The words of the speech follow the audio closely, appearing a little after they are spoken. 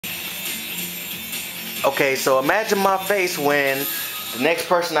Okay, so imagine my face when the next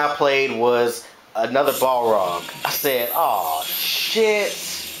person I played was another Balrog. I said, oh shit.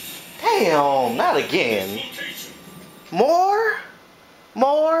 Damn, not again. More?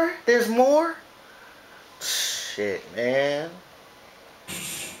 More? There's more? Shit, man.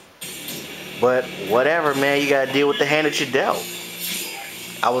 But whatever, man, you gotta deal with the hand that you dealt.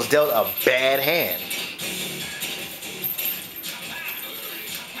 I was dealt a bad hand.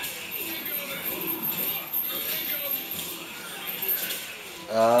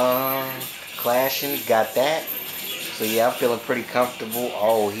 Clashing, got that. So yeah, I'm feeling pretty comfortable.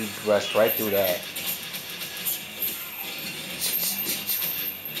 Oh, he rushed right through that.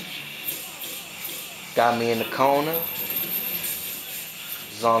 Got me in the corner.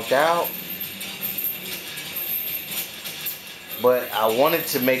 Zonked out. But I wanted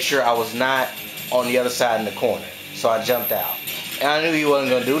to make sure I was not on the other side in the corner. So I jumped out. And I knew he wasn't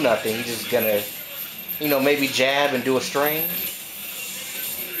going to do nothing. He's just going to, you know, maybe jab and do a string.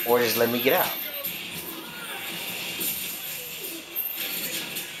 Or just let me get out.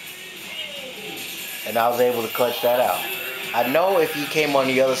 And I was able to clutch that out. I know if he came on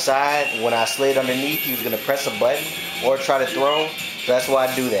the other side, when I slid underneath, he was going to press a button or try to throw. So that's why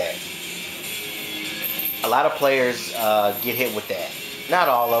I do that. A lot of players get hit with that. Not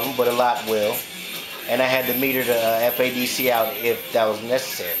all of them, but a lot will. And I had to meter the FADC out if that was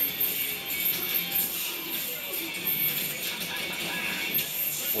necessary.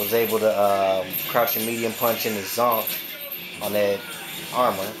 Was able to crouch and medium punch in the zonk on that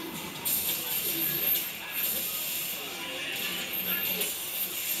armor.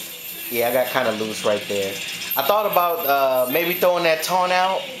 Yeah, I got kind of loose right there. I thought about maybe throwing that taunt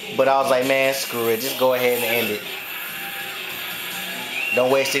out, but I was like, man, screw it. Just go ahead and end it.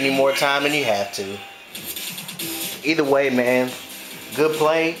 Don't waste any more time than you have to. Either way, man, good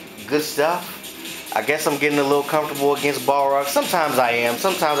play, good stuff. I guess I'm getting a little comfortable against Balrog. Sometimes I am.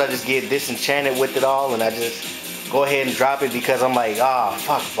 Sometimes I just get disenchanted with it all and I just go ahead and drop it because I'm like, ah,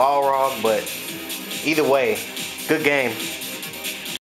 fuck Balrog. But either way, good game.